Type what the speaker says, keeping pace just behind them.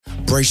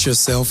Brace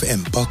yourself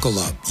and buckle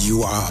up.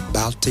 You are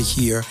about to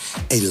hear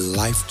a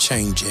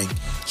life-changing,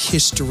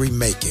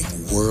 history-making,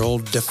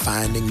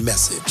 world-defining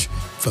message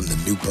from the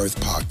New Birth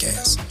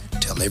Podcast.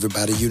 Tell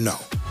everybody you know,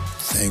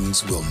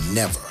 things will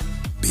never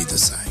be the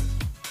same.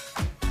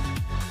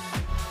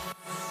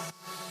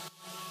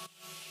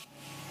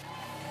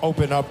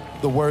 Open up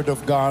the Word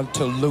of God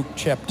to Luke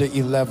chapter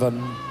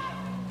 11.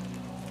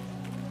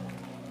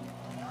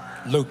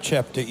 Luke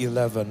chapter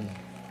 11.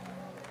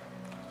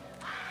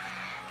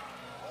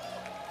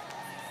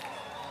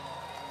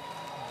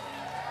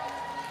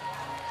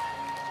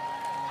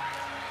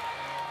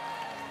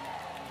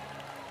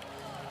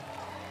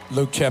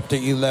 Luke chapter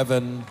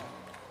 11,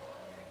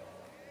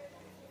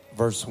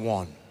 verse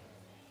 1.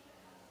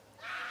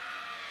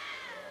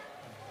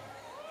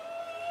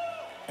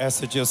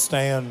 As that you'll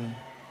stand,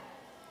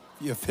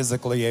 if you're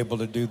physically able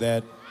to do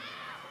that,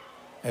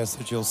 as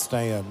that you'll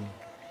stand.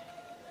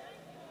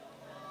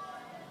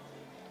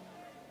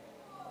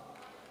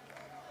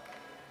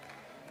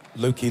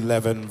 Luke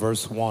 11,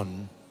 verse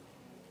 1.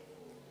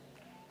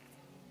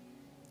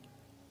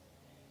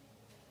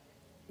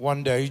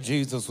 One day,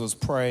 Jesus was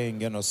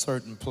praying in a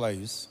certain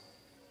place.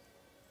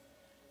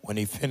 When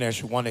he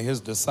finished, one of his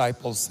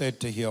disciples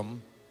said to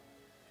him,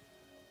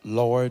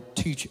 "Lord,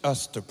 teach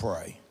us to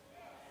pray,"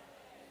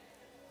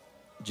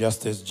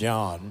 just as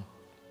John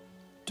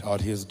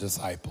taught his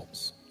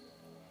disciples.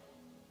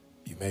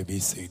 You may be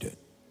seated.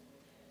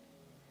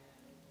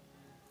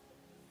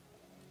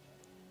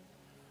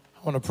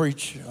 I want to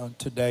preach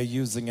today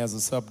using as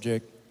a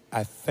subject,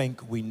 I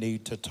think we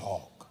need to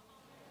talk.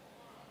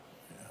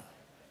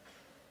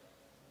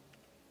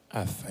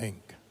 I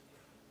think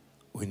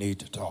we need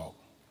to talk.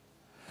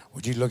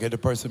 Would you look at the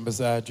person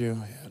beside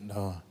you and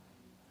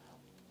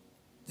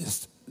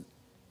just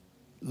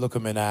look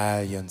him in the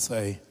eye and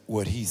say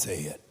what he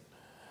said?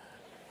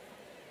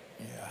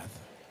 Yeah.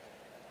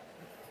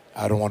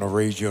 I don't want to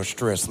raise your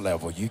stress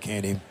level. You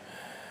can't even.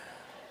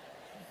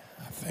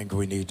 I think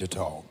we need to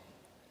talk.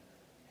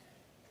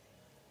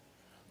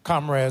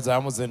 Comrades, I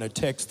was in a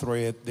text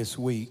thread this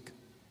week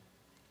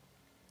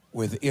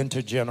with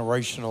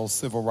intergenerational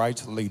civil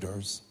rights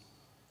leaders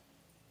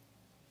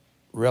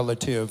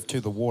relative to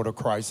the water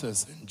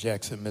crisis in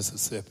Jackson,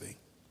 Mississippi,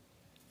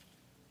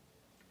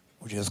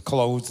 which has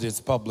closed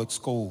its public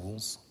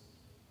schools,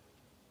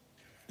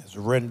 has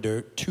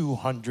rendered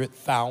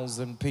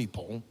 200,000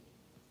 people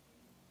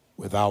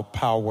without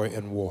power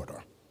and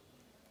water.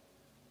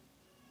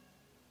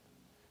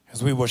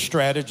 As we were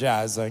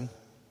strategizing,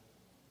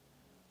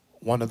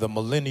 one of the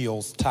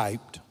millennials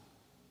typed,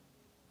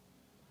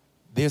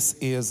 "This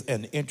is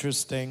an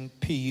interesting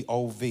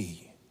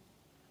POV.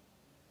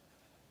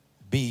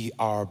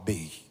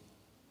 BRB.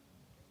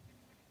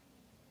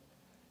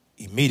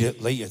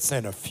 Immediately, it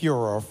sent a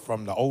furor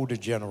from the older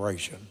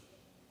generation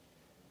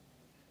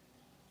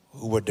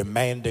who were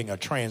demanding a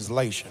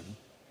translation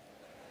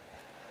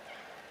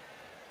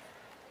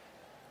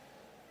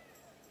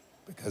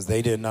because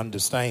they didn't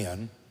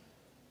understand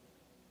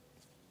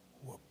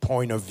what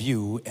point of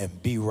view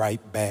and be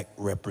right back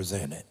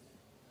represented.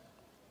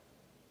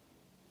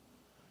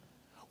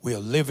 We are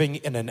living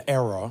in an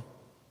era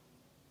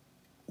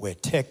where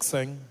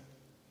texting,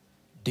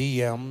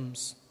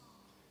 DMs,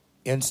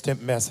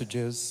 instant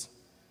messages,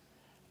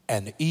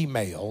 and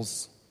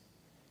emails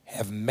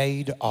have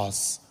made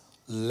us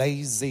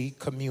lazy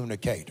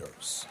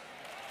communicators.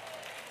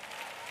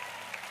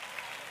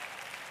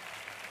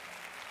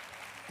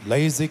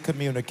 Lazy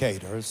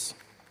communicators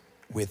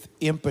with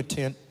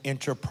impotent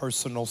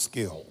interpersonal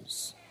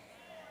skills.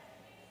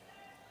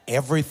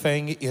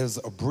 Everything is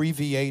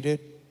abbreviated,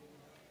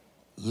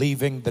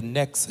 leaving the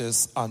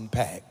nexus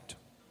unpacked.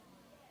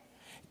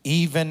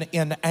 Even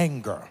in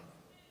anger,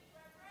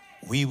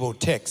 we will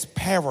text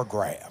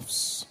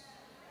paragraphs,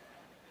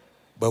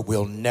 but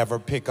we'll never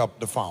pick up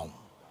the phone.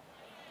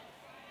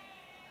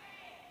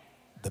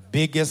 The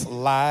biggest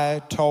lie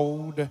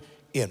told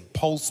in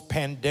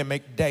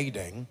post-pandemic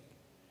dating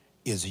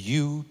is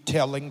you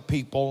telling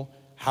people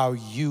how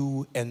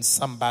you and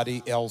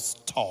somebody else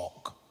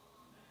talk.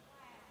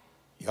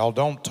 Y'all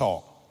don't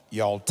talk,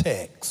 y'all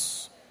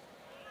text.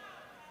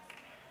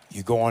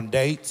 You go on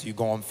dates, you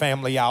go on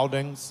family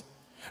outings,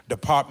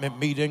 department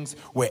meetings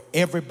where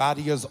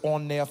everybody is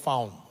on their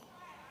phone,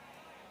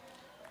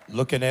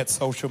 looking at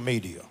social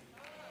media,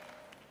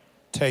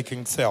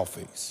 taking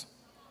selfies,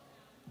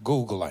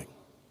 Googling,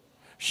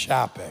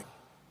 shopping,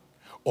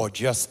 or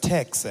just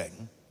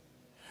texting,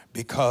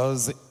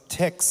 because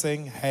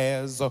texting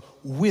has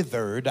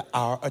withered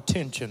our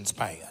attention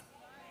span.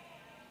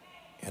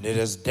 And it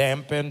has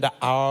dampened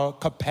our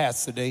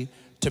capacity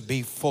to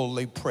be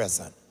fully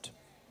present.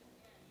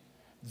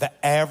 The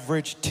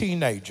average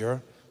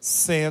teenager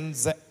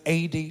sends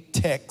 80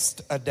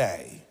 texts a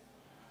day.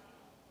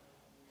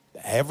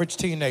 The average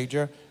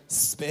teenager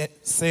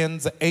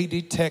sends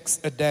 80 texts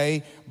a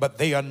day, but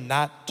they are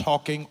not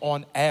talking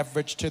on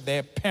average to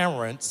their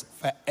parents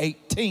for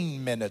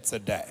 18 minutes a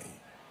day.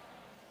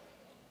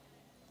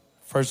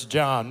 1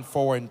 John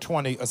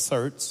 4:20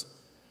 asserts,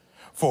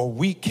 For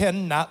we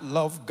cannot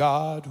love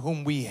God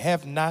whom we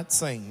have not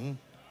seen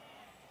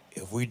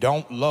if we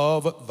don't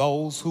love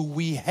those who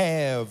we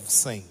have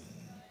seen.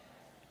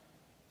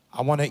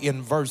 I want to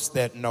inverse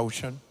that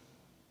notion.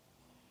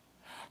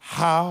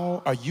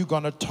 How are you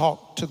going to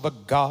talk to the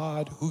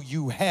God who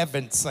you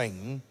haven't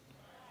seen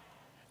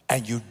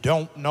and you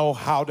don't know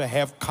how to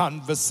have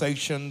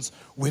conversations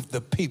with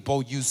the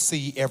people you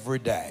see every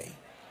day?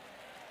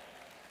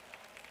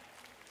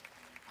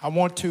 I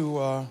want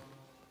to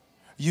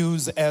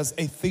use as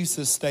a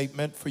thesis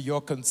statement for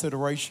your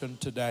consideration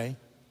today.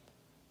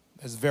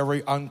 It's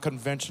very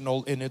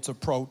unconventional in its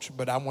approach,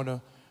 but I want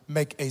to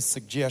make a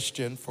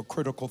suggestion for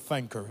critical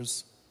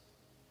thinkers.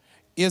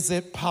 Is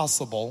it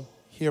possible,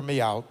 hear me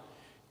out,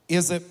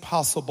 is it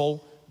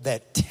possible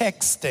that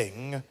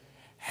texting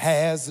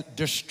has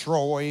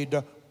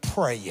destroyed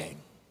praying?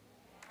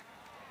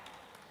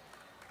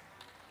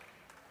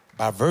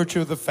 By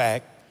virtue of the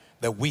fact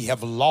that we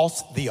have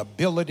lost the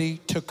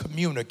ability to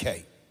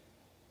communicate.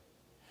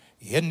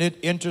 Isn't it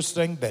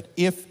interesting that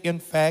if, in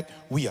fact,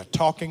 we are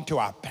talking to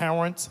our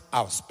parents,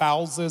 our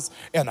spouses,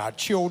 and our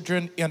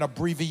children in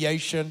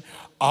abbreviation,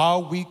 are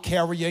we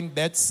carrying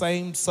that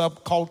same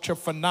subculture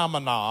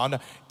phenomenon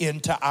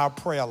into our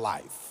prayer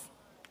life?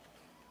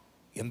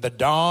 In the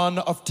dawn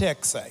of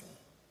texting,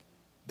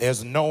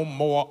 there's no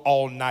more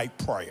all-night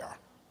prayer.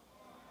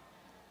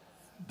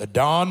 The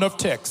dawn of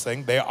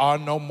texting, there are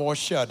no more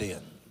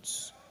shut-ins.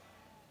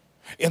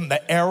 In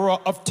the era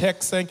of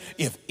texting,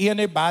 if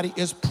anybody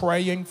is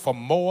praying for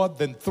more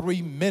than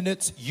 3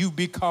 minutes, you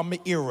become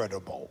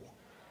irritable.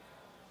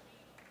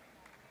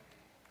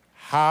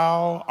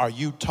 How are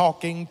you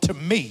talking to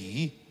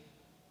me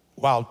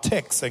while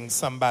texting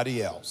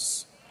somebody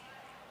else?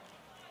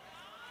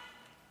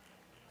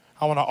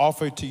 I want to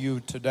offer to you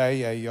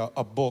today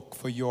a book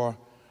for your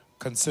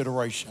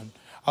consideration.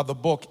 The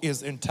book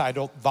is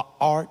entitled The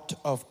Art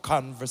of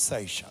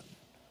Conversation.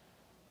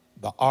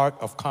 The Art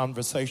of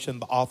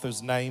Conversation. The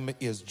author's name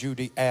is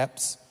Judy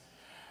Apps.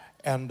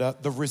 And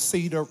the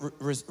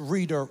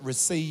reader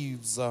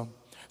receives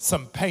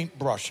some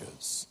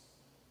paintbrushes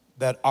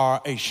that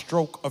are a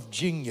stroke of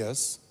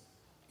genius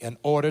in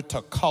order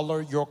to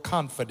color your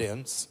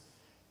confidence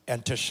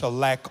and to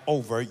shellac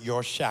over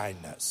your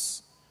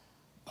shyness.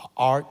 The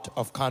Art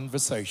of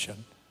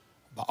Conversation.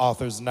 The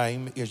author's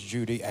name is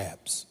Judy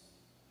Apps.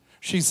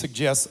 She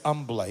suggests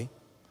humbly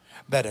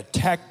that a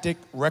tactic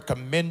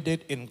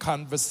recommended in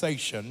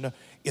conversation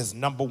is,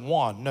 number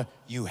one,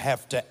 you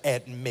have to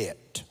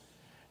admit.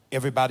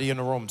 Everybody in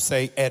the room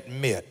say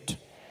admit.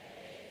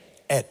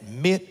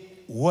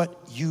 Admit what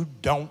you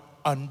don't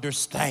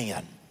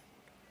understand.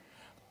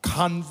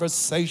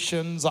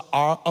 Conversations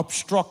are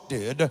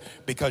obstructed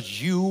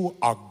because you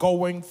are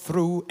going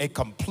through a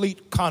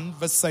complete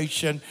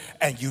conversation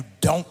and you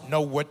don't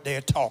know what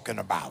they're talking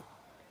about.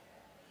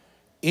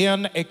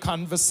 In a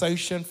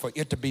conversation, for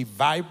it to be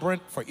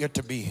vibrant, for it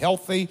to be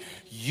healthy,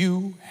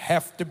 you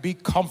have to be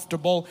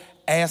comfortable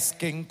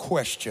asking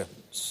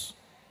questions.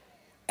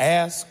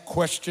 Ask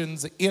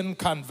questions in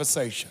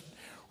conversation.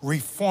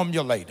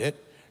 Reformulate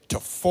it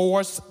to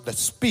force the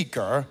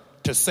speaker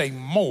to say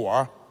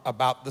more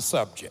about the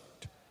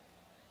subject.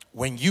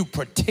 When you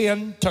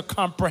pretend to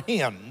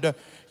comprehend,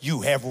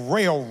 you have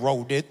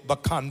railroaded the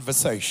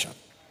conversation.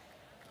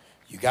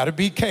 You got to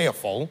be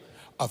careful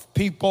of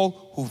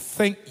people who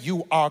think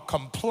you are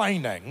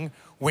complaining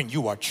when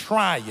you are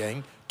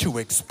trying to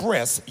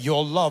express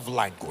your love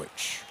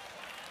language.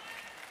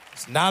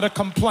 It's not a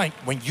complaint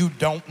when you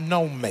don't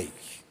know me.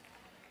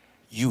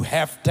 You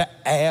have to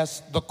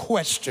ask the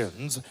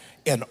questions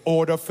in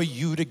order for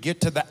you to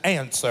get to the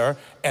answer,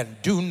 and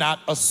do not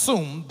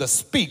assume the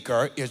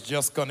speaker is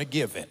just going to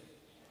give it.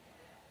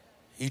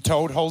 He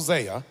told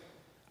Hosea,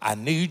 I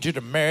need you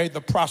to marry the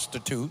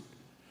prostitute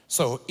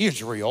so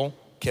Israel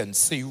can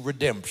see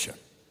redemption.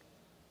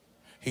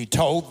 He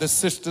told the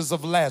sisters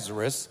of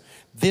Lazarus,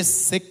 this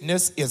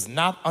sickness is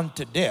not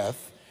unto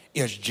death,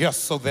 it's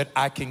just so that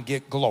I can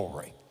get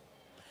glory.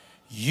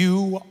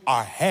 You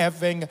are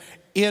having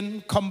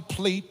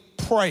incomplete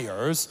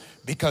prayers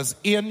because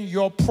in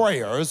your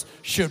prayers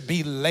should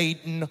be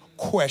laden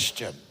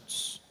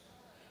questions.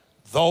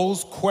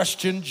 Those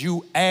questions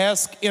you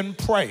ask in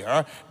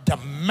prayer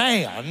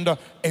demand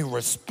a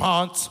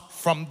response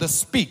from the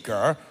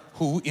speaker,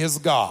 who is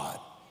God.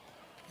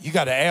 You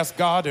got to ask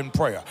God in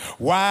prayer,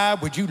 why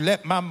would you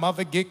let my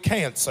mother get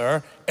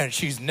cancer and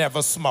she's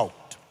never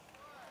smoked?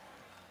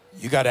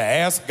 You got to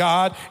ask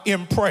God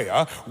in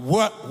prayer,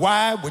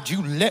 why would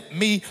you let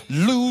me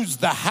lose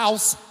the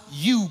house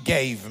you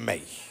gave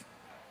me?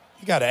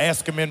 You got to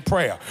ask him in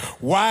prayer,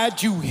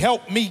 why'd you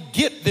help me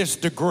get this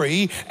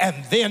degree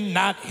and then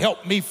not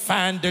help me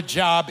find a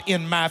job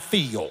in my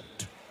field?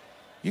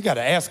 You got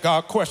to ask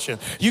God questions.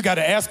 You got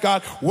to ask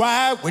God,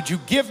 why would you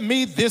give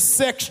me this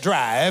sex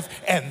drive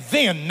and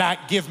then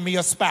not give me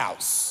a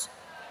spouse?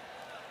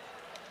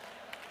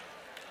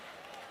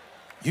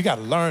 You got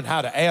to learn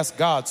how to ask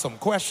God some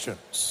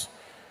questions.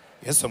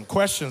 There's some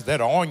questions that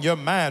are on your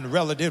mind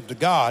relative to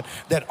God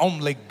that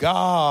only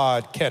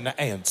God can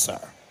answer.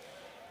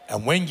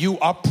 And when you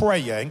are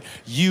praying,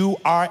 you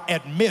are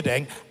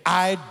admitting,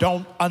 I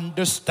don't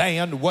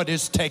understand what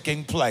is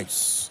taking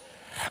place.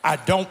 I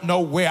don't know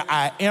where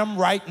I am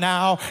right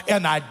now,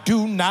 and I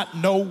do not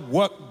know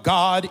what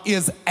God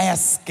is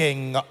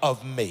asking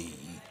of me.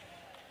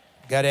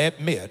 Got to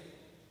admit,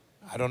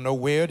 I don't know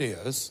where it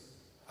is.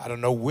 I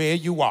don't know where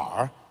you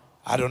are.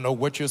 I don't know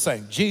what you're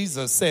saying.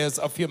 Jesus says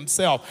of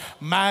himself,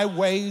 my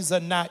ways are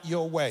not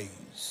your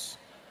ways.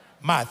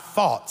 My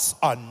thoughts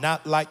are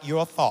not like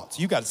your thoughts.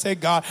 You got to say,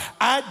 God,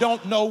 I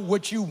don't know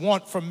what you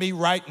want from me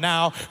right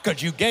now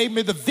because you gave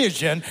me the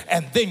vision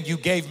and then you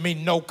gave me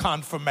no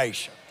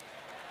confirmation.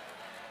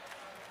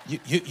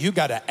 You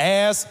got to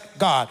ask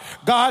God,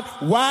 God,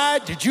 why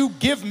did you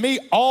give me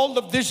all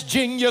of this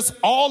genius,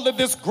 all of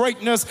this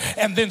greatness,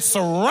 and then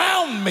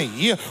surround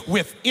me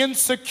with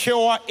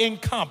insecure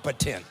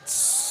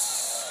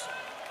incompetence?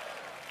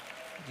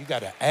 You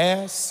got to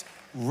ask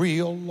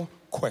real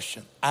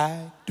questions.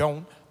 I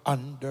don't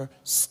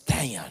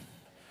understand.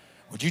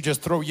 Would you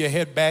just throw your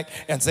head back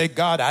and say,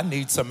 God, I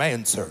need some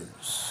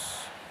answers?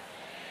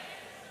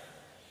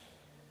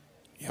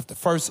 You have to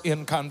first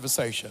end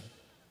conversation.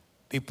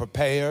 Be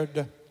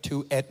prepared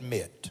to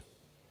admit.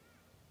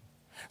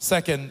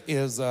 Second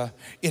is, it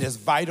is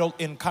vital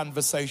in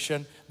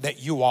conversation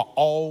that you are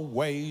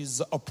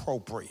always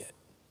appropriate.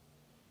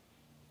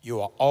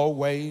 You are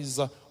always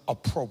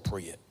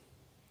appropriate.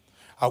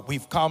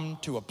 We've come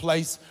to a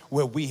place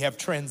where we have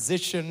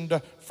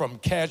transitioned from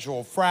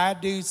casual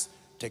Fridays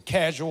to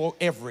casual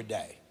every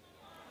day.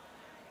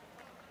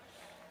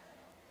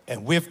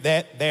 And with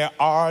that, there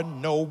are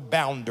no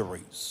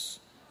boundaries.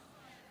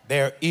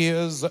 There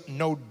is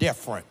no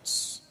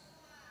deference.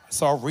 I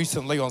saw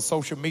recently on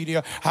social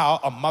media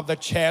how a mother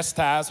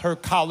chastised her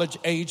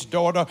college-age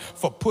daughter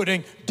for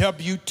putting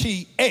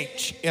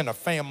WTH in a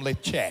family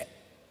chat.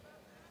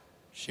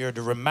 She had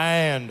to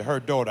remind her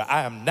daughter,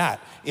 I am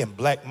not in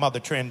black mother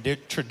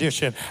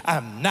tradition.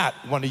 I'm not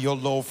one of your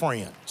little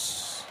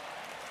friends.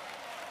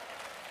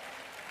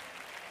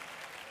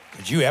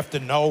 Because you have to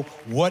know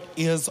what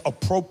is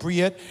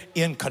appropriate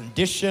in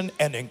condition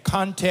and in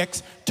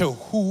context to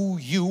who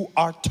you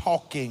are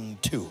talking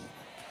to.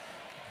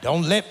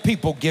 Don't let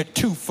people get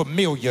too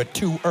familiar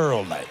too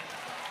early.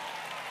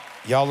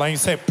 Y'all ain't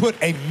said put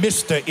a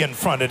Mr. in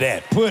front of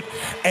that. Put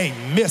a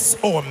Miss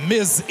or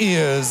Ms.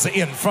 is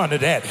in front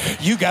of that.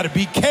 You got to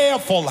be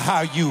careful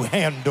how you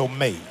handle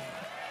me.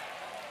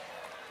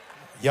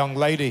 Young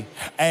lady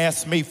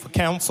asked me for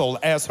counsel,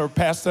 asked her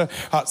pastor,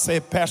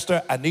 said,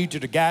 Pastor, I need you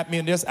to guide me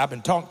in this. I've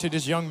been talking to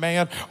this young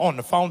man on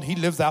the phone. He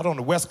lives out on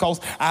the West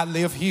Coast. I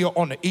live here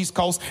on the East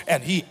Coast.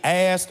 And he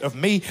asked of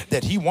me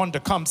that he wanted to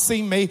come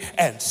see me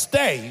and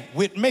stay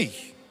with me.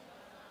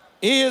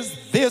 Is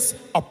this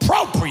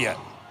appropriate?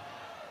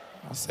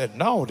 I said,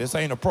 no, this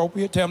ain't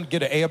appropriate. Tell him to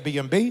get an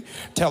Airbnb.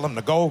 Tell him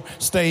to go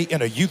stay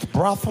in a youth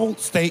brothel,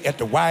 stay at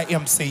the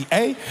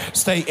YMCA,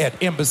 stay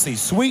at Embassy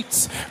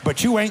Suites.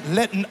 But you ain't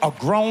letting a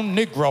grown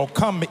Negro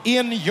come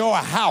in your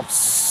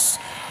house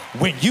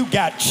when you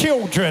got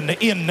children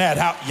in that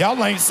house.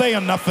 Y'all ain't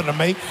saying nothing to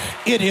me.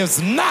 It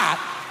is not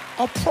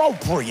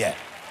appropriate.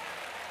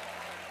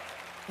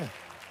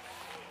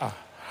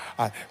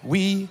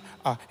 We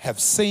have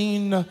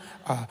seen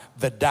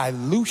the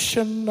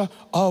dilution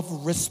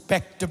of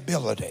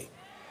respectability.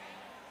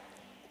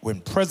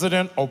 When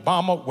President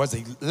Obama was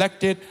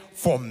elected,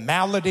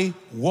 formality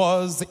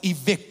was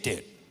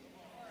evicted.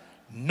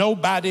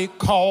 Nobody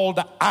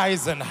called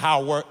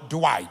Eisenhower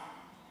Dwight.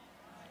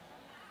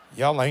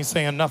 Y'all ain't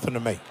saying nothing to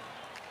me.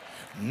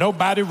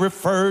 Nobody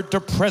referred to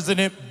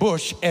President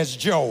Bush as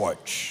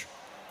George.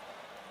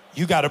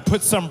 You got to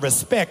put some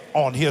respect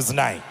on his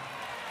name.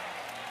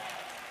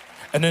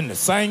 And in the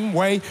same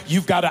way,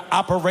 you've got to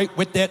operate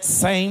with that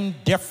same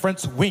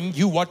deference when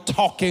you are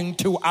talking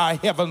to our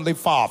Heavenly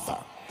Father.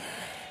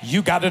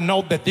 You got to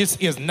know that this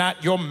is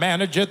not your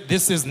manager.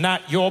 This is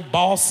not your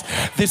boss.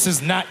 This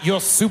is not your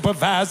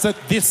supervisor.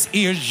 This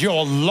is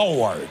your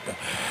Lord.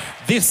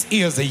 This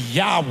is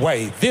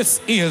Yahweh.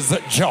 This is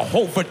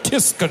Jehovah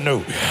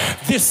Tiskanu.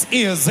 This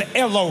is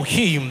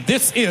Elohim.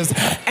 This is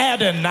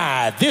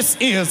Adonai. This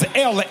is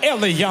El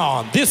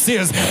Elyon. This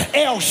is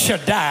El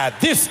Shaddai.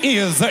 This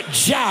is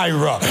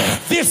Jireh.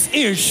 This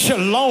is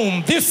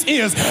Shalom. This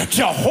is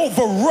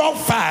Jehovah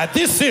Rapha.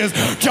 This is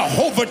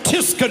Jehovah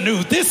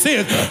Tiskanu. This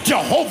is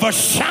Jehovah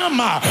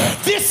Shammah.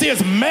 This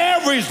is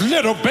Mary's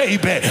little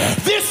baby.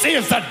 This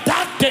is the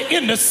doctor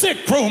in the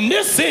sick room.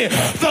 This is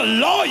the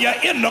lawyer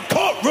in the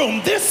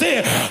courtroom. This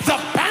is the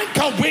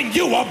banker when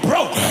you are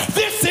broke.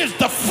 This is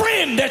the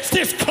friend that's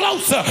just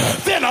closer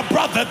than a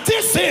brother.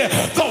 This is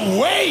the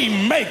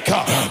way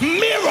maker,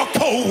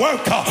 miracle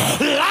worker,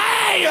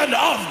 Lion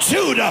of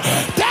Judah.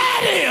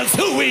 That is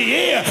who he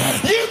is.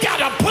 You got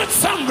to put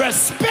some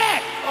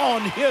respect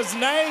on his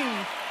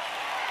name.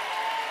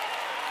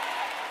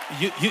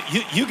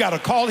 You got to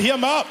call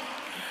him up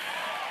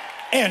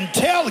and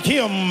tell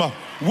him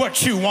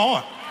what you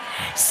want.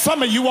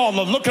 Some of you all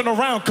are looking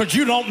around because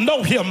you don't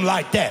know him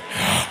like that.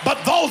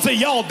 But those of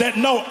y'all that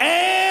know,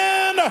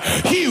 and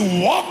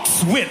he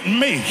walks with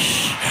me,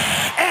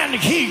 and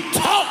and he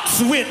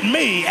talks with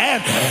me,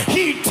 and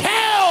he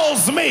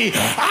tells me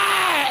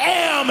I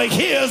am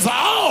his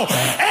own,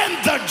 and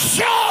the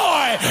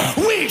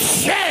joy we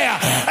share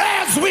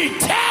as we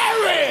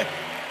tarry.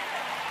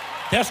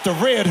 That's the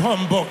red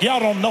humbug. Y'all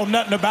don't know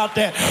nothing about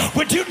that.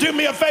 Would you do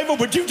me a favor?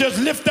 Would you just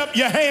lift up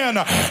your hand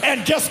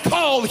and just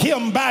call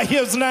him by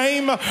his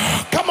name?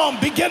 Come on,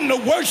 begin to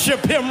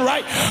worship him,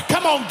 right?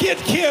 Come on, get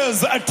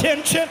his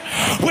attention.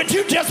 Would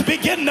you just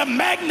begin to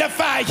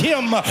magnify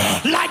him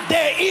like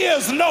there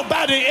is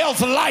nobody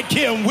else like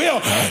him?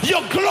 Will you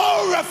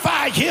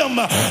glorify him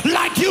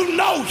like you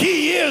know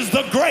he is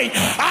the great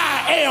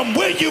I am?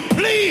 Will you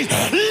please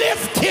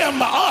lift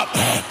him up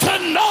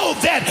to know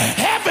that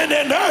heaven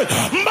and earth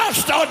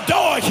must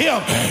adore him?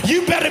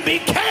 You better be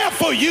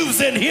careful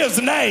using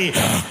his name.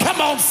 Come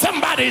on,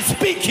 somebody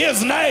speak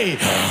his name.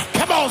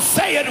 Come on,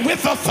 say it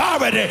with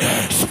authority.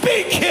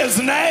 Speak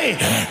his name.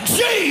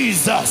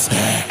 Jesus.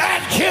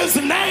 At his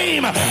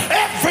name,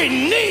 every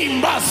knee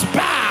must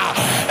bow.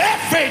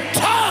 Every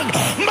tongue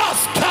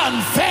must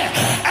confess.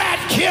 At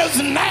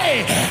his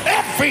name,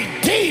 every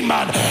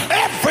demon,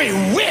 every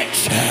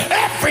witch,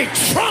 every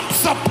Trump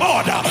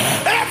supporter,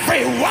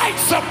 every white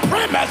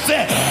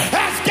supremacist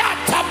has got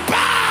to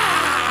bow.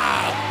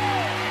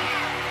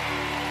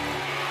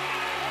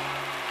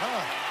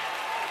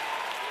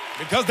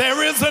 Because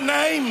there is a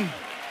name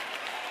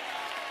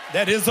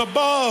that is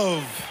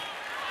above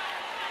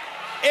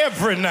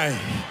every name.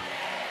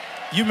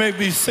 You may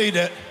be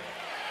seated.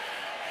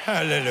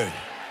 Hallelujah.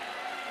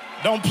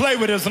 Don't play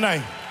with his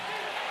name.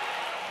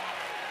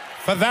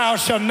 For thou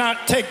shalt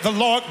not take the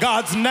Lord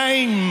God's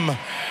name.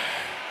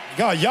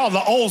 God, y'all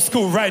are old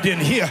school right in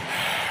here.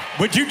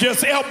 Would you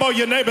just elbow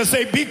your neighbor and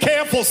say, be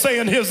careful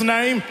saying his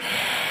name.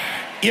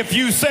 If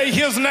you say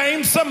his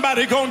name,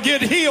 somebody gonna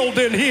get healed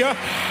in here.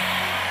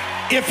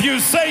 If you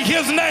say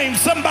his name,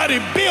 somebody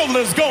bill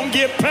is gonna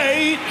get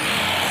paid.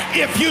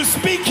 If you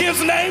speak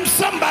his name,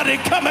 somebody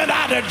coming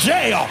out of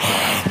jail.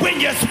 When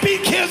you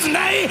speak his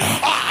name,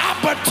 an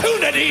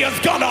opportunity is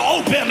gonna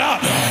open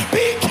up.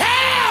 Be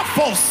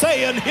careful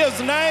saying his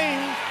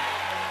name.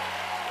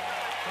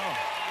 Oh.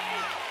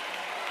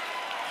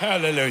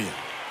 Hallelujah.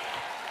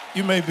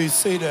 You may be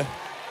seated.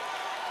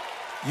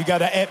 You got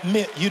to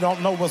admit you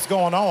don't know what's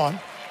going on.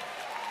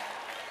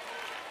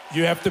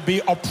 You have to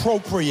be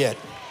appropriate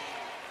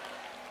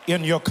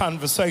in your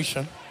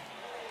conversation.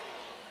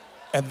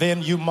 And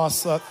then you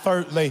must,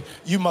 thirdly,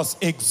 you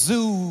must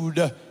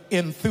exude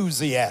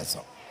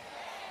enthusiasm.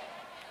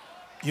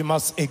 You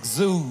must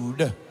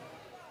exude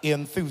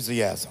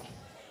enthusiasm.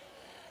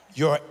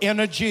 Your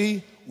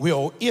energy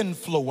will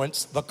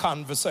influence the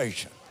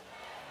conversation.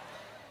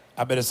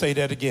 I better say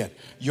that again.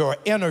 Your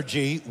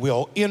energy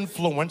will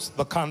influence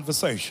the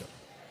conversation.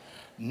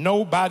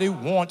 Nobody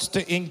wants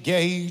to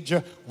engage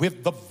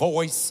with the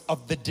voice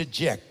of the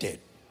dejected.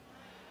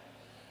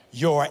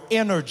 Your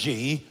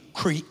energy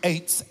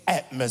creates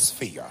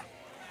atmosphere.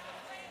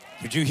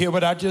 Did you hear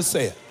what I just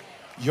said?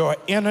 Your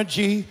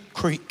energy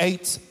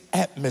creates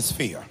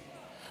atmosphere.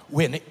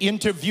 When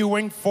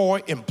interviewing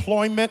for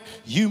employment,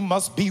 you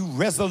must be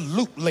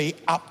resolutely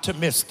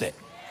optimistic.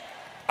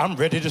 I'm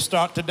ready to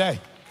start today.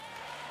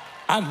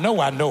 I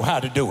know how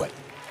to do it.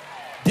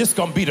 This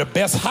gonna be the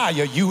best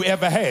hire you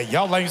ever had.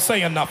 Y'all ain't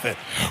saying nothing.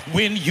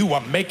 When you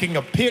are making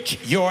a pitch,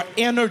 your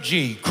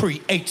energy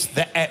creates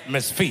the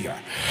atmosphere.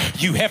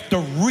 You have to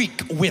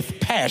reek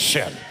with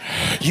passion.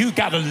 You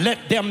gotta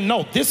let them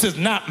know this is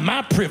not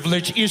my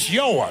privilege, it's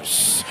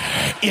yours.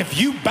 If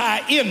you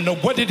buy into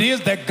what it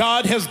is that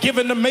God has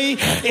given to me,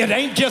 it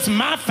ain't just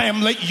my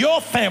family, your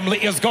family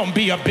is gonna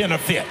be a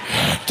benefit.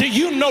 Do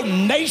you know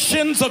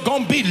nations are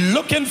gonna be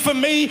looking for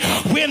me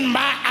when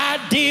my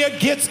idea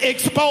gets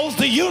exposed?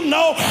 Do you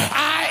know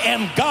I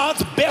am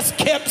God's best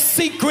kept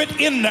secret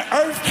in the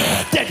earth,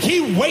 that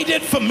he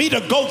waited for me to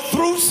go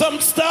through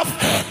some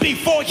stuff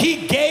before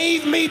he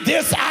gave me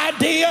this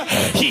idea?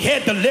 He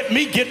had to let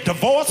me get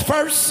divorced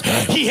first.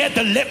 He had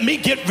to let me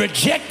get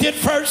rejected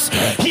first.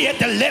 He had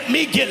to let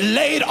me get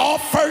laid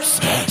off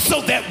first,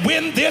 so that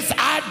when this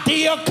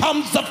idea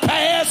comes to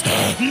pass,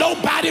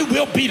 nobody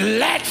will be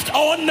latched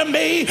on to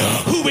me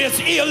who is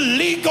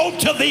illegal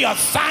to the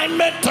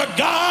assignment to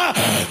God.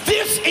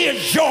 This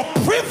is your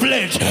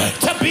privilege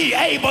to be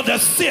able to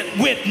sit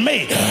with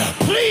me.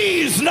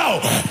 Please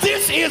know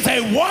this is a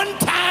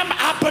one-time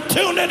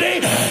opportunity.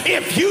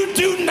 If you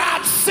do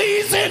not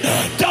seize it,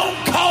 don't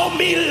call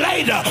me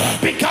later,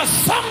 because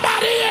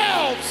somebody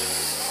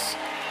else.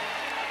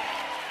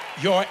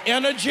 Your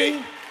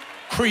energy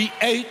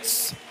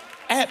creates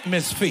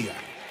atmosphere.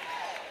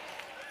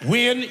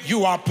 When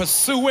you are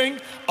pursuing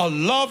a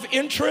love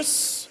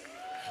interest,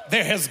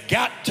 there has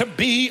got to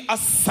be a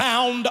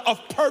sound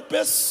of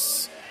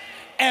purpose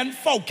and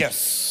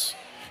focus.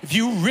 If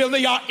you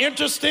really are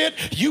interested,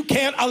 you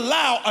can't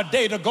allow a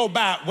day to go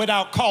by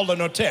without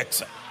calling or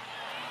texting.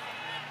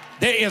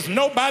 There is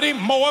nobody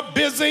more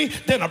busy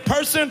than a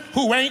person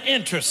who ain't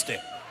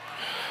interested.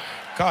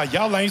 God,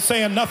 y'all ain't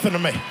saying nothing to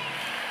me.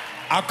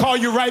 I'll call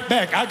you right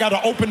back. I got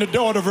to open the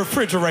door of the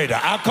refrigerator.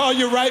 I'll call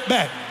you right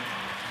back.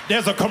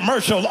 there's a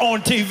commercial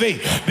on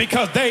TV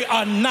because they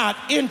are not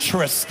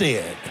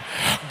interested.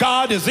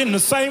 God is in the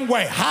same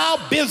way. How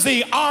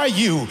busy are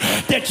you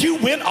that you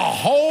went a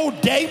whole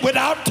day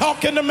without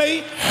talking to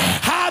me?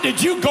 How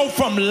did you go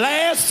from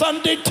last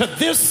Sunday to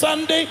this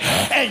Sunday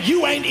and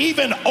you ain't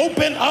even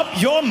open up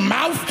your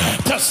mouth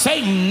to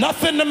say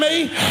nothing to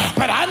me?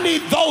 But I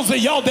need those of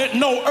y'all that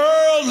know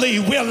early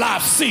will I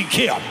seek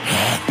him.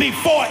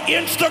 Before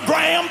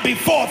Instagram,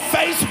 before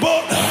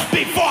Facebook,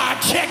 before I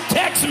check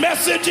text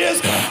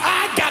messages,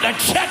 I gotta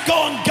check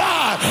on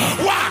God.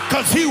 Why?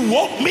 Because he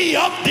woke me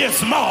up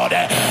this morning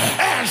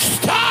and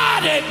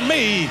started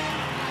me.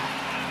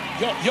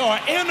 Your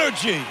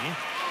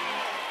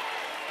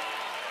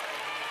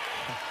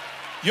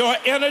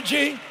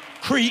energy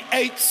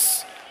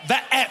creates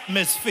the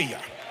atmosphere.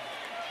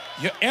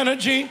 Your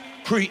energy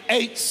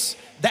creates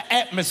the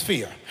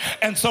atmosphere.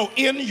 And so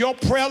in your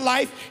prayer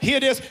life, here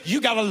it is,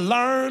 you got to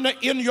learn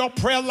in your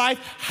prayer life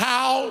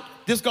how,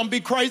 this is going to be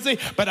crazy,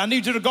 but I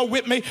need you to go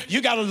with me.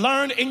 You got to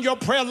learn in your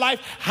prayer life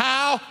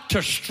how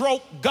to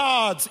stroke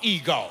God's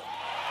ego.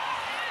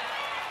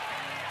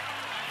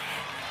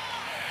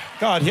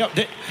 God help.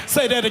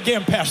 Say that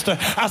again, Pastor.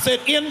 I said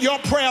in your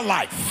prayer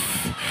life,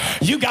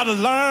 you got to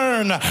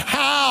learn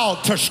how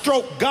to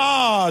stroke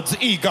God's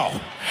ego.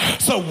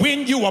 So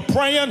when you are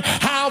praying,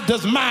 how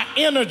does my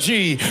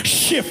energy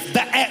shift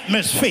the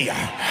atmosphere?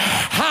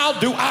 How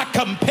do I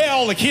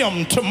compel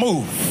him to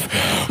move?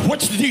 What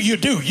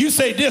do? You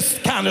say this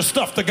kind of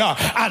stuff to God.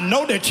 I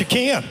know that you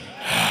can.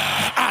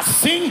 I've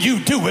seen you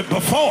do it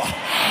before.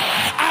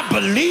 I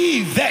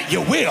believe that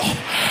you will.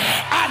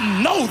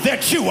 I know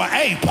that you are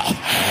able.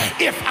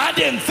 If I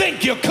didn't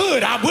think you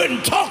could, I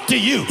wouldn't talk to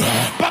you.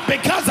 But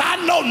because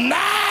I know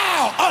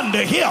now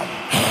under him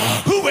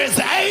who is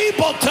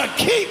able to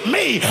keep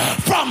me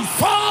from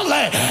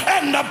falling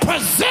and to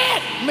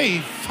present me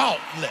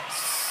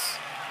faultless.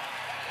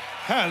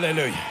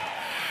 Hallelujah.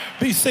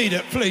 Be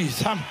seated,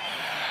 please.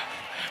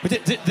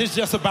 This is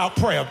just about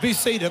prayer. Be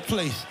seated,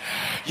 please.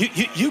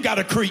 You got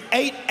to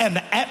create an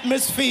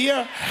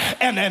atmosphere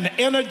and an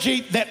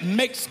energy that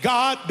makes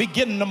God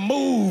begin to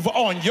move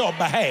on your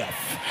behalf.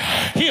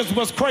 Here's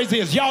what's crazy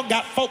is y'all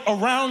got folk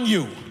around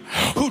you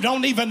who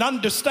don't even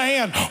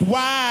understand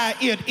why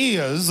it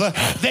is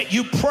that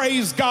you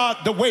praise God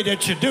the way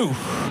that you do.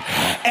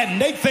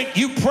 And they think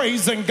you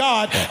praising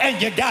God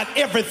and you got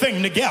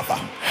everything together.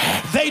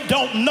 They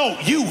don't know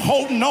you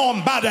holding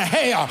on by the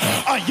hair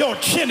of your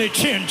chinny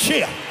chin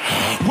chin.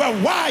 Well,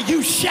 why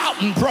you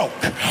shouting broke?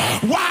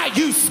 Why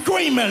you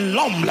screaming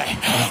lonely?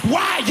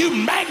 Why you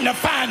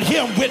magnifying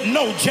him with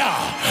no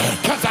job?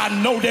 Because I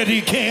know that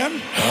he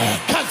can.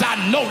 Because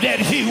I know that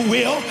he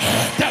will.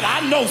 That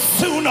I know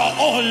sooner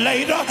or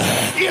later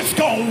it's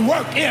going to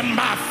work in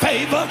my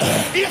favor.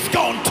 It's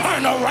going to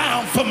turn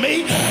around for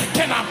me.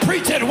 Can I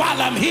preach it while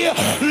I'm here?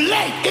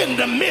 Late in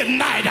the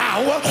midnight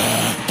hour,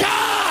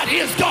 God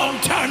is going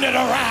to turn it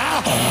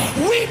around.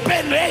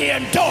 Weeping may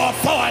endure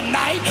for a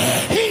night.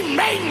 He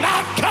may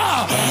not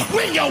come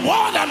when you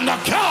want him to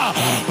come,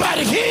 but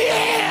he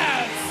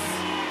is.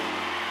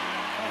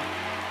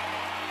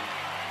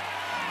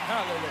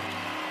 Hallelujah.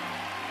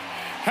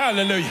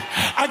 Hallelujah.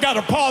 I got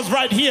to pause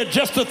right here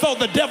just to throw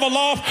the devil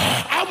off.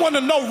 I want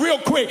to know real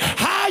quick,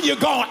 how you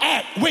going to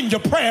act when your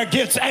prayer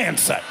gets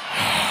answered?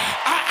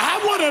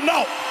 I want to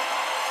know.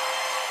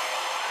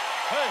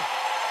 Hey.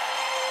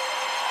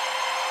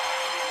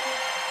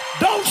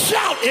 Don't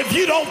shout if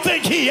you don't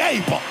think he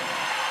able.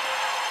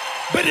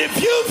 But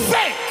if you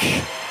think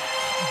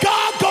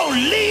God gonna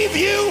leave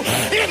you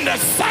in the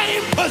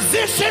same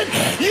position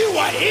you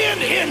were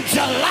in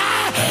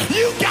July,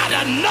 you got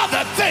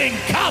another thing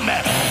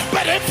coming.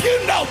 But if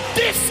you know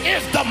this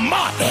is the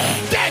month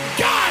that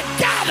God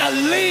gotta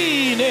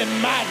lean in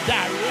my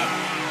direction.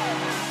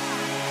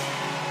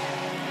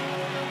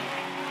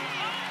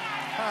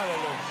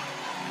 Hallelujah.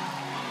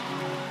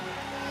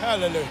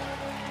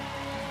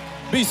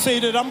 Hallelujah. Be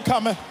seated, I'm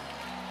coming.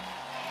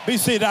 Be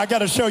seated, I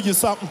gotta show you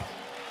something.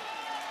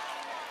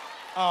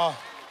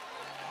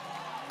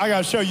 I got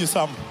to show you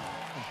something.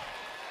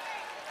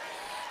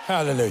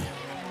 Hallelujah.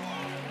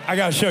 I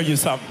got to show you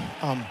something.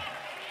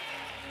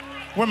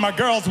 When my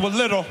girls were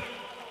little,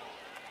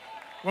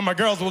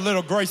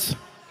 Grace,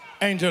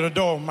 Angel the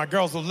door, my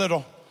girls were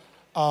little,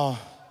 I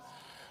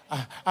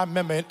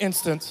remember an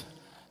instance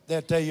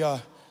that they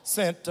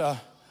sent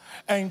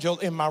Angel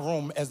in my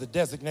room as a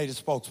designated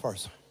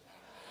spokesperson.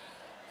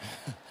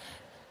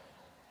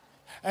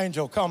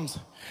 Angel comes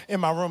in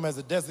my room as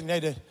a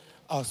designated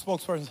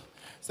spokesperson.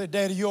 Say,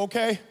 Daddy, you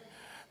okay?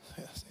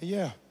 I said,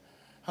 yeah,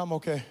 I'm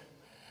okay.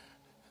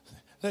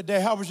 I said,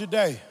 Dad, how was your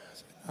day? I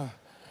said,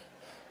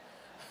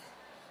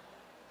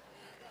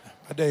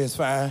 my day is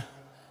fine.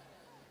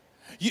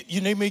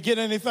 You need me to get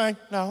anything?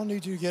 No, I don't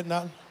need you to get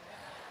nothing.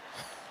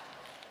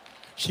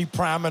 She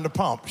priming the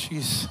pump.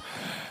 She's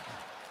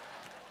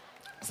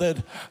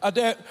said,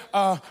 Dad,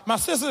 my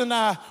sister and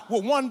I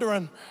were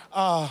wondering,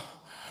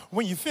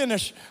 when you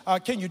finish,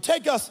 can you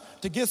take us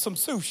to get some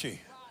sushi?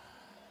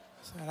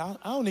 I said, I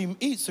don't even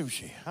eat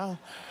sushi. I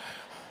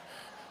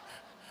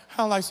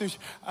don't like sushi.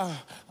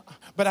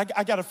 but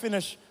I got to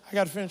finish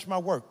my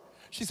work.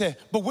 She said,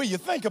 but will you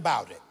think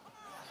about it?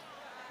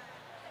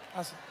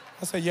 I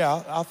said,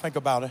 yeah, I'll think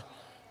about it.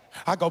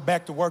 I go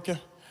back to working,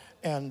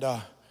 and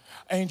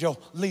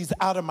Angel leaves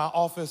out of my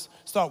office,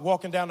 start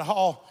walking down the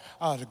hall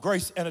to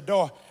Grace and the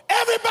door.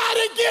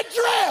 Everybody get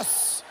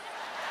dressed!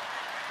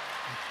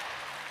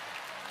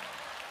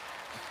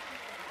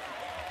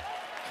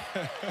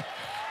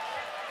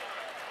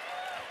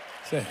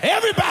 Said,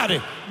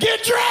 everybody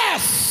get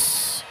dressed!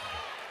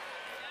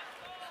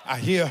 I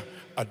hear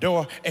a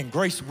door and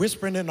Grace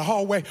whispering in the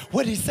hallway.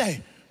 What'd he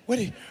say?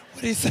 What'd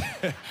he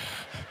say?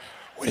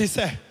 What'd he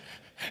say?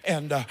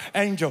 And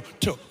Angel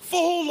took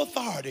full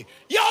authority.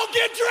 Y'all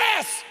get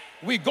dressed.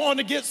 We're going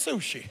to get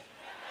sushi.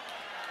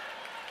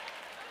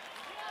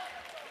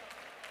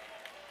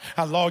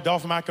 I logged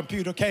off my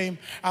computer, came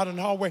out in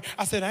the hallway.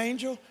 I said,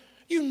 Angel,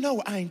 you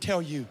know I ain't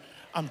tell you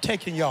I'm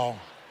taking y'all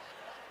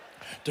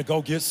to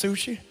go get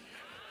sushi.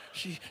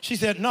 She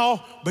said,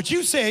 no, but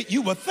you said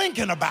you were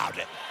thinking about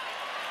it.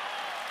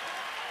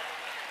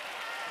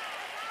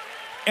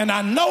 And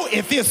I know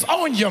if it's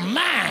on your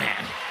mind,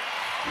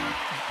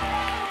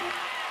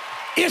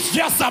 it's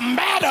just a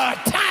matter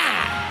of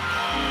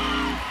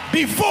time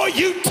before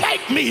you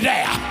take me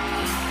there.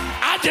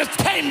 I just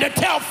came to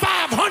tell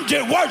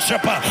 500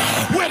 worshipers,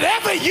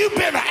 whatever you've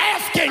been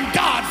asking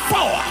God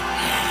for,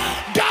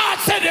 God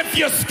said if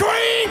you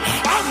scream,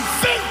 I'm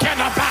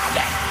thinking about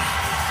it.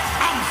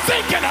 I'm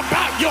thinking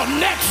about your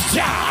next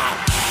job.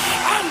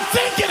 I'm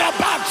thinking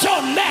about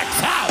your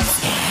next house.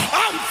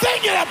 I'm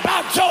thinking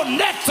about your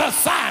next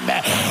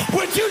assignment.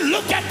 Would you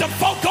look at the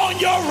folk on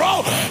your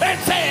row and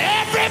say,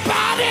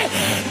 everybody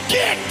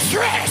get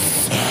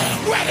dressed?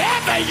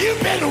 Whatever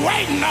you've been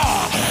waiting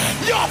on,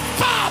 your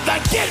Father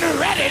getting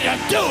ready to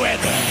do it.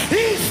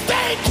 He's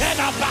thinking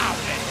about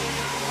it.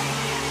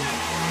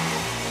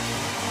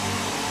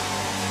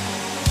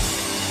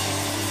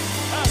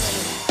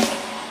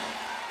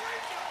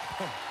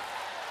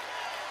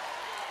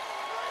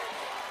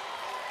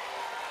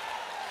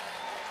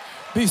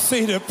 Be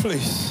seated,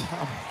 please.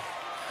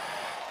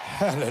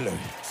 Hallelujah.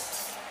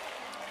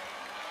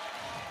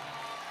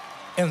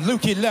 In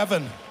Luke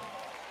 11,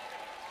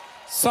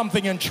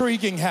 something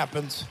intriguing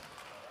happens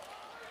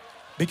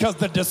because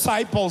the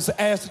disciples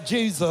asked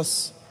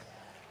Jesus,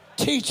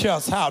 teach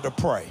us how to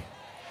pray.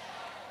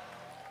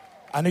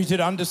 I need you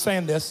to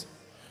understand this.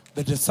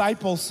 The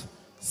disciples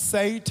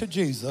say to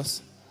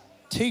Jesus,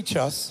 teach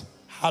us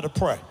how to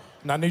pray.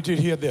 And I need you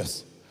to hear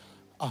this.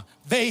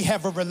 They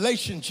have a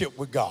relationship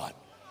with God.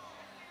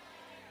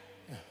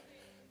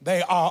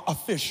 They are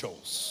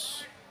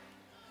officials.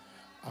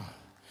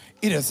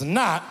 It is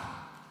not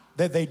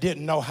that they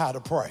didn't know how to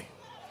pray.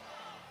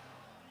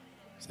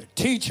 So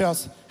teach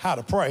us how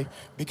to pray,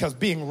 because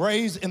being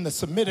raised in the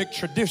Semitic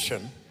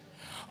tradition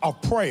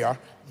of prayer,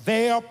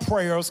 their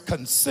prayers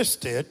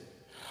consisted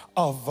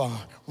of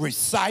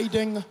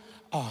reciting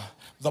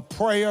the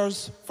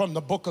prayers from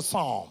the book of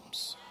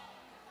Psalms.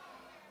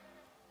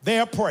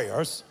 Their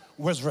prayers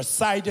was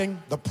reciting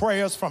the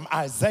prayers from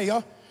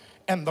Isaiah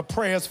and the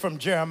prayers from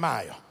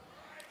Jeremiah.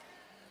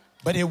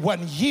 But it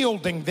wasn't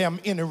yielding them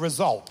any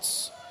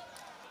results.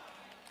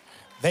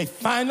 They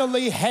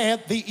finally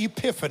had the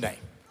epiphany.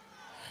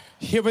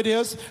 Here it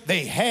is.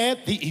 They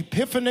had the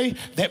epiphany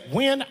that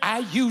when I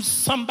use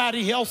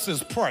somebody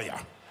else's prayer,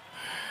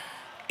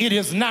 it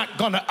is not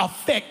going to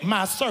affect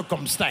my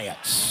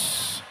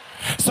circumstance.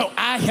 So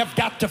I have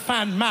got to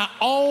find my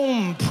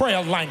own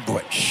prayer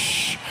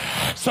language.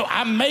 So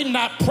I may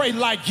not pray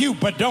like you,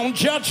 but don't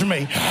judge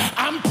me.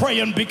 I'm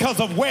praying because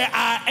of where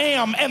I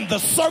am and the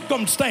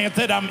circumstance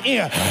that I'm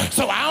in.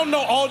 So I don't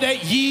know all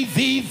that ye,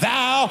 thee,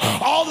 thou.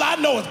 All I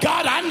know is,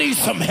 God, I need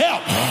some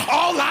help.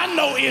 All I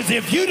know is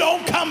if you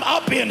don't come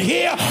up in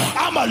here,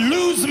 I'm going to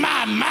lose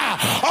my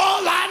mind.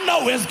 All I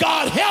know is,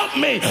 God, help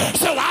me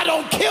so I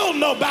don't kill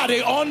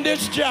nobody on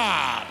this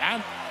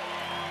job.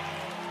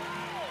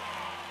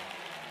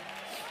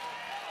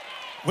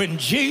 When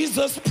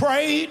Jesus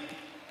prayed,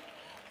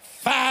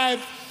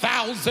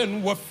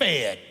 5,000 were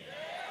fed.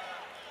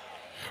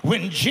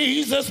 When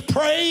Jesus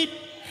prayed,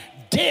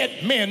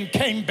 dead men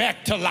came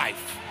back to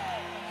life.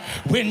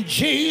 When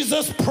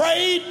Jesus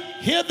prayed,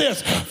 hear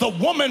this, the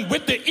woman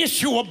with the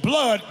issue of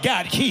blood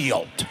got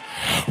healed.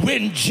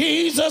 When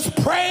Jesus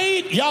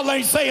prayed, y'all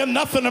ain't saying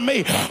nothing to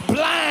me,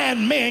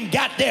 blind men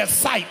got their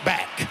sight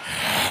back.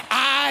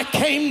 I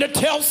came to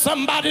tell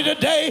somebody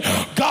today,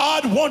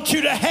 God wants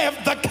you to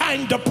have the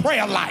kind of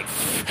prayer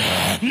life.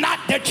 Not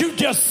that you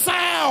just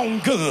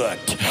sound good,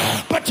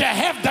 but you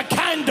have the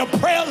kind of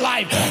prayer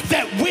life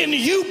that when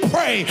you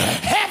pray,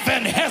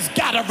 heaven has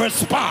got to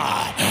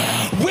respond.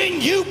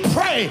 When you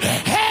pray,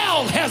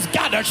 hell has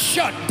got to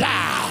shut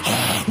down.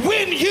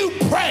 When you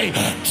pray,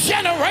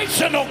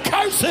 generational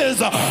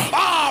curses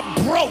are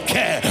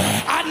broken.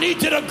 I need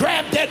need you to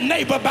grab that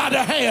neighbor by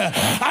the hand.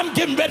 I'm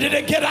getting ready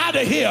to get out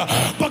of here,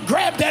 but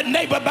grab that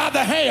neighbor by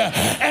the hand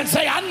and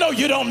say, I know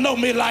you don't know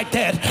me like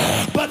that,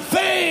 but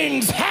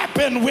things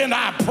happen when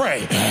I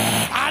pray.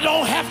 I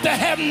don't have to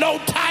have no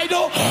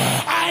title.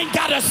 I ain't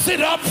got to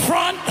sit up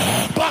front,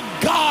 but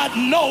God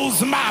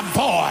knows my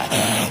voice.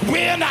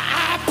 When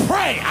I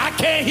pray, I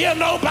can't hear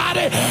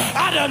nobody.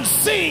 I done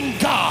seen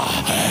God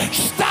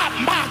stop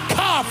my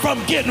car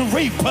from getting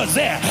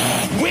repossessed.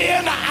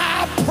 When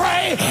I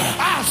pray,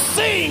 I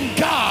seen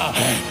God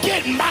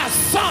get my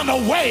son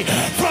away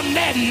from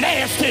that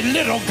nasty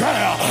little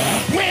girl.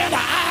 When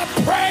I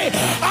pray,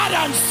 I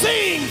done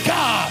seen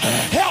God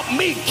help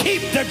me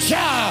keep the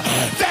job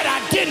that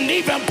I didn't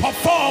even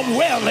perform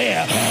well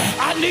in.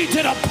 I need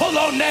you to pull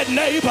on that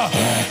neighbor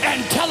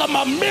and tell him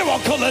a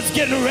miracle is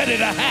getting ready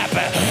to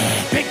happen,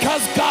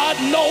 because God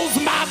knows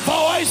my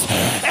voice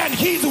and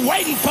he's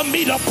waiting for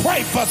me to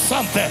pray for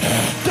something.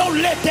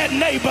 Don't let that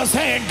neighbor's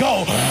hand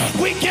go.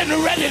 We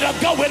getting ready to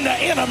go in the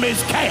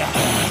enemy's camp.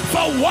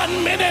 For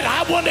 1 minute,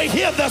 I want to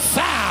hear the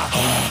sound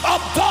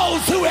of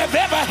those who have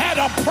ever had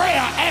a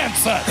prayer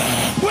answered.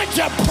 Would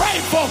you pray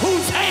for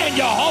whose hand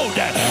you're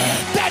holding,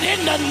 that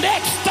in the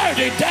next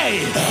 30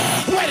 days,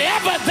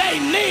 whatever they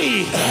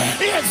need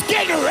is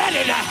getting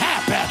ready to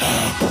happen?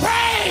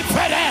 Pray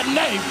for that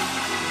neighbor.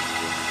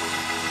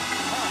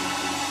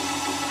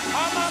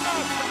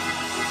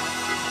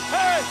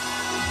 Hey,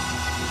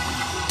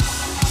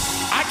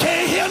 I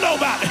can't hear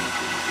nobody.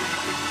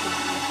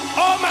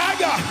 Oh my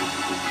God,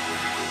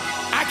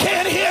 I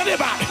can't hear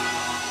anybody.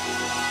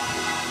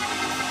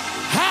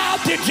 How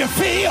did you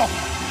feel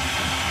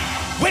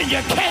when you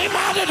came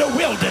out of the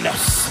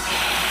wilderness?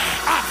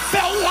 I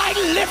felt like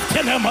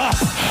lifting him up.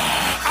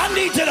 I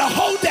need you to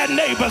hold that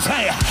neighbor's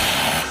hand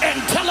and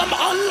tell him,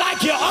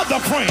 unlike your other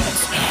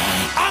friends,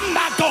 I'm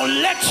not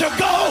gonna let you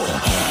go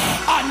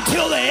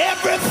until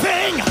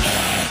everything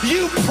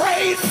you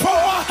prayed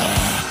for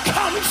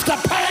comes to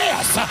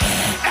pass.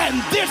 And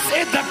this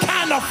is the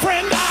kind of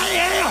friend I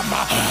am.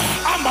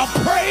 I'ma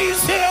praise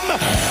him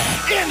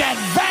in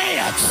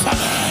advance,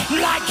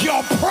 like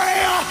your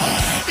prayer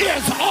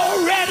is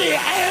already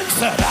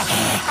answered.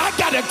 I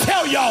gotta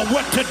tell y'all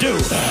what to do.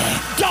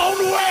 Don't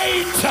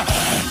wait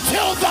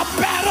till the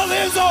battle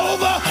is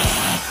over,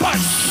 but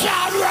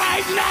shout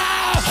right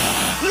now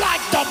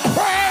like the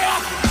prayer.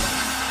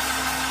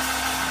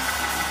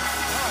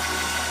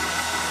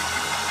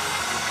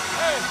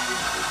 Hey,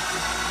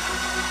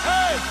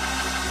 hey,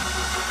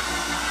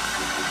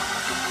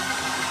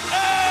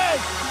 hey,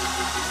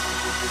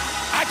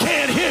 I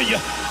can't hear you.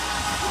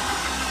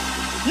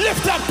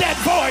 Lift up that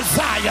voice,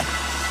 Zion.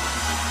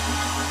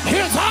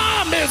 His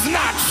arm is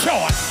not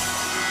short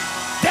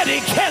that he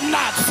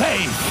cannot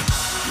save.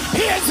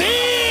 His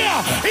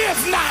ear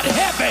is not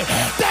heavy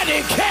that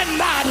he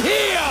cannot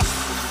hear.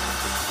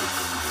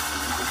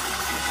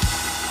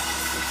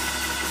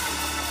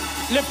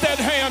 Lift that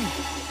hand.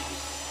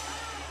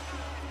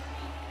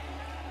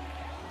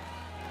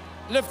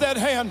 Lift that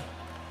hand.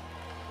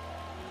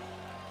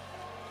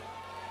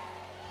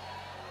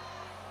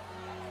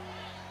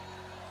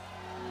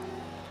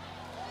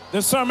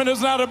 This sermon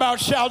is not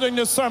about shouting.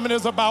 This sermon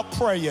is about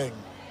praying.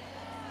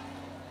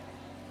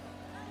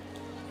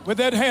 With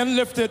that hand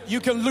lifted,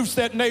 you can loose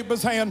that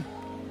neighbor's hand.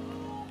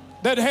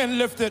 That hand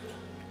lifted.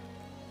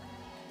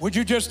 Would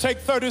you just take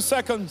 30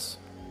 seconds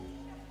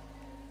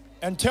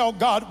and tell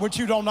God what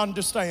you don't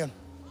understand?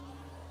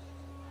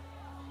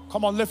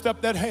 Come on, lift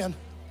up that hand.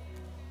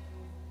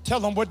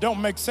 Tell him what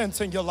don't make sense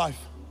in your life.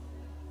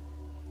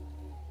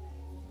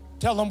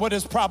 Tell him what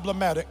is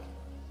problematic.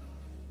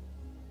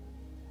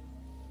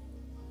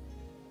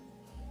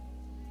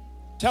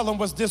 Tell him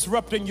what's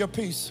disrupting your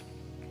peace.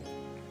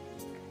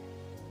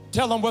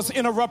 Tell him what's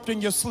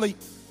interrupting your sleep.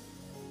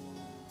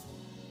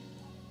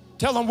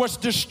 Tell him what's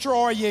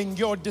destroying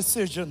your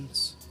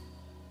decisions.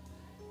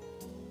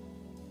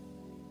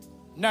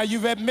 Now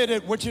you've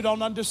admitted what you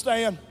don't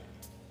understand.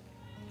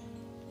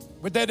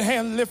 With that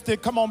hand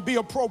lifted, come on, be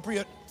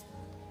appropriate.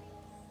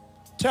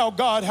 Tell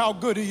God how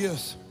good he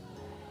is.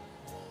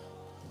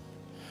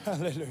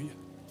 Hallelujah.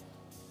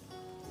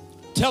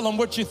 Tell him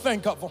what you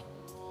think of him.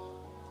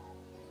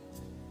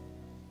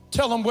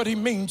 Tell him what he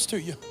means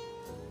to you.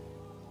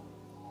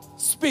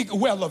 Speak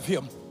well of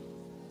him.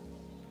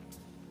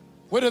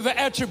 What are the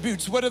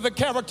attributes? What are the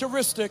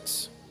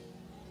characteristics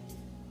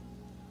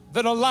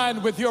that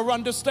align with your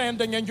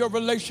understanding and your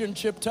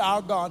relationship to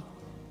our God?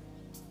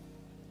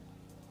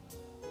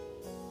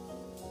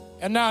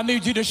 And now I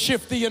need you to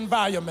shift the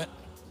environment.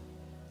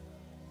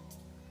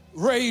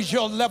 Raise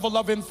your level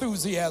of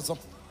enthusiasm.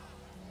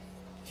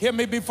 Hear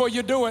me before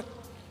you do it.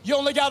 You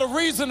only got a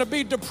reason to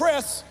be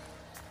depressed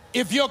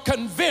if you're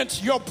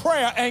convinced your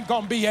prayer ain't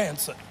gonna be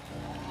answered.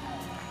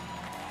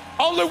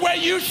 Only way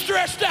you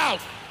stressed out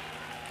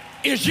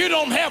is you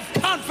don't have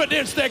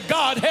confidence that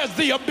God has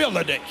the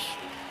ability.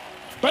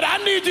 But I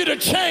need you to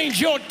change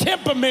your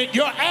temperament,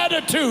 your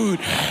attitude,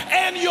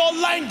 and your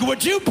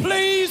language. You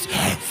please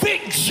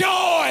think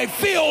joy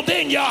filled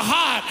in your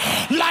heart.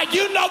 Like,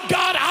 you know,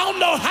 God, I don't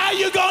know how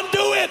you're going to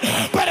do it,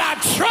 but I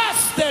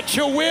trust that you're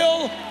your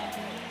will.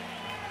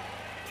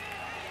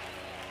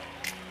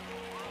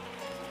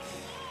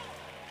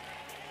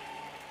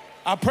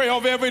 I pray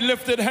over every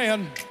lifted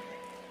hand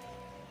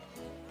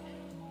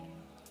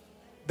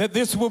that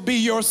this will be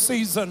your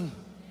season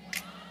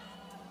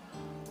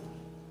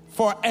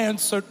for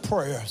answered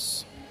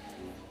prayers.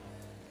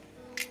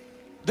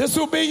 This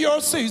will be your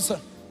season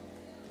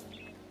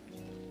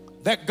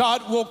that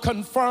God will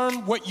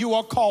confirm what you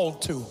are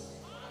called to.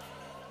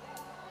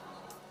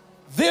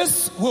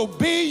 This will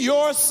be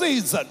your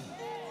season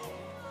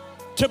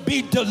to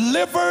be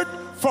delivered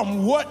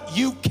from what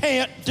you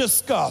can't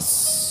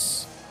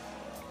discuss.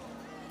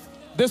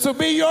 This will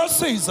be your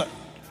season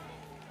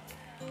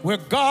where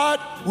God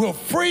will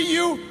free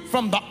you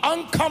from the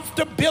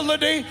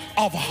uncomfortability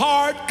of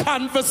hard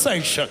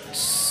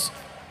conversations.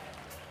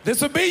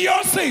 This will be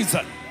your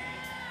season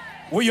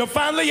where you're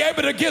finally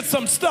able to get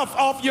some stuff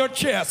off your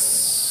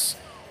chest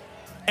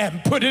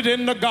and put it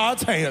into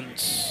God's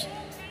hands.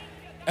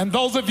 And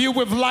those of you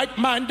with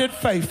like-minded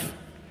faith,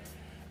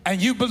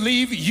 and you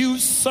believe you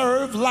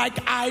serve like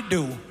I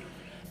do,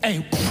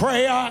 a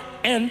prayer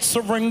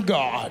answering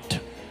God,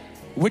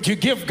 would you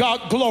give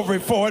God glory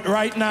for it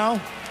right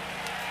now?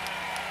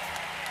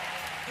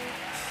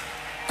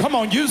 Come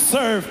on, you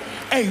serve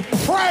a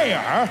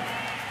prayer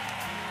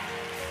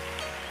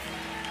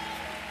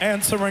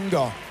answering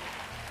God.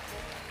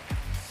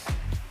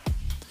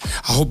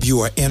 I hope you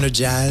are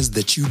energized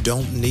that you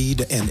don't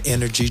need an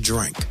energy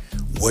drink.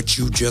 What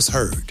you just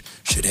heard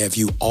should have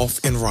you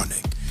off and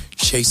running,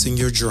 chasing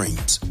your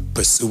dreams,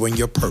 pursuing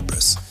your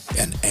purpose,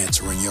 and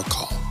answering your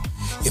call.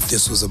 If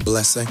this was a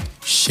blessing,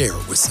 share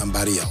it with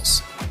somebody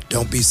else.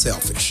 Don't be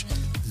selfish.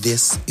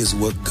 This is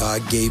what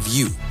God gave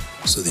you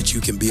so that you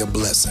can be a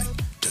blessing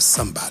to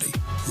somebody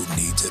who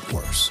needs it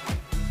worse.